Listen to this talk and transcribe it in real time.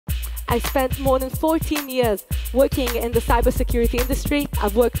I spent more than 14 years working in the cybersecurity industry.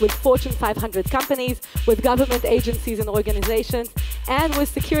 I've worked with Fortune 500 companies, with government agencies and organizations, and with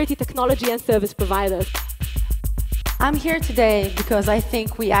security technology and service providers. I'm here today because I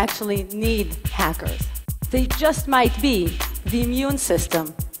think we actually need hackers. They just might be the immune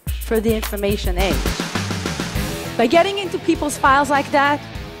system for the information age. By getting into people's files like that,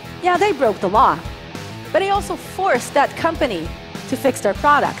 yeah, they broke the law, but they also forced that company to fix their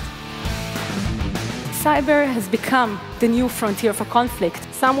product. Cyber has become the new frontier for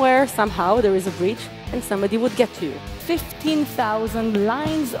conflict. Somewhere, somehow, there is a breach, and somebody would get to you. 15,000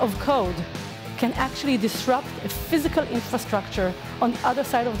 lines of code can actually disrupt a physical infrastructure on the other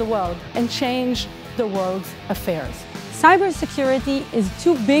side of the world and change the world's affairs. Cybersecurity is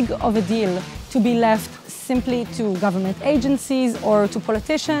too big of a deal to be left simply to government agencies or to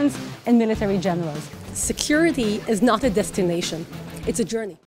politicians and military generals. Security is not a destination, it's a journey.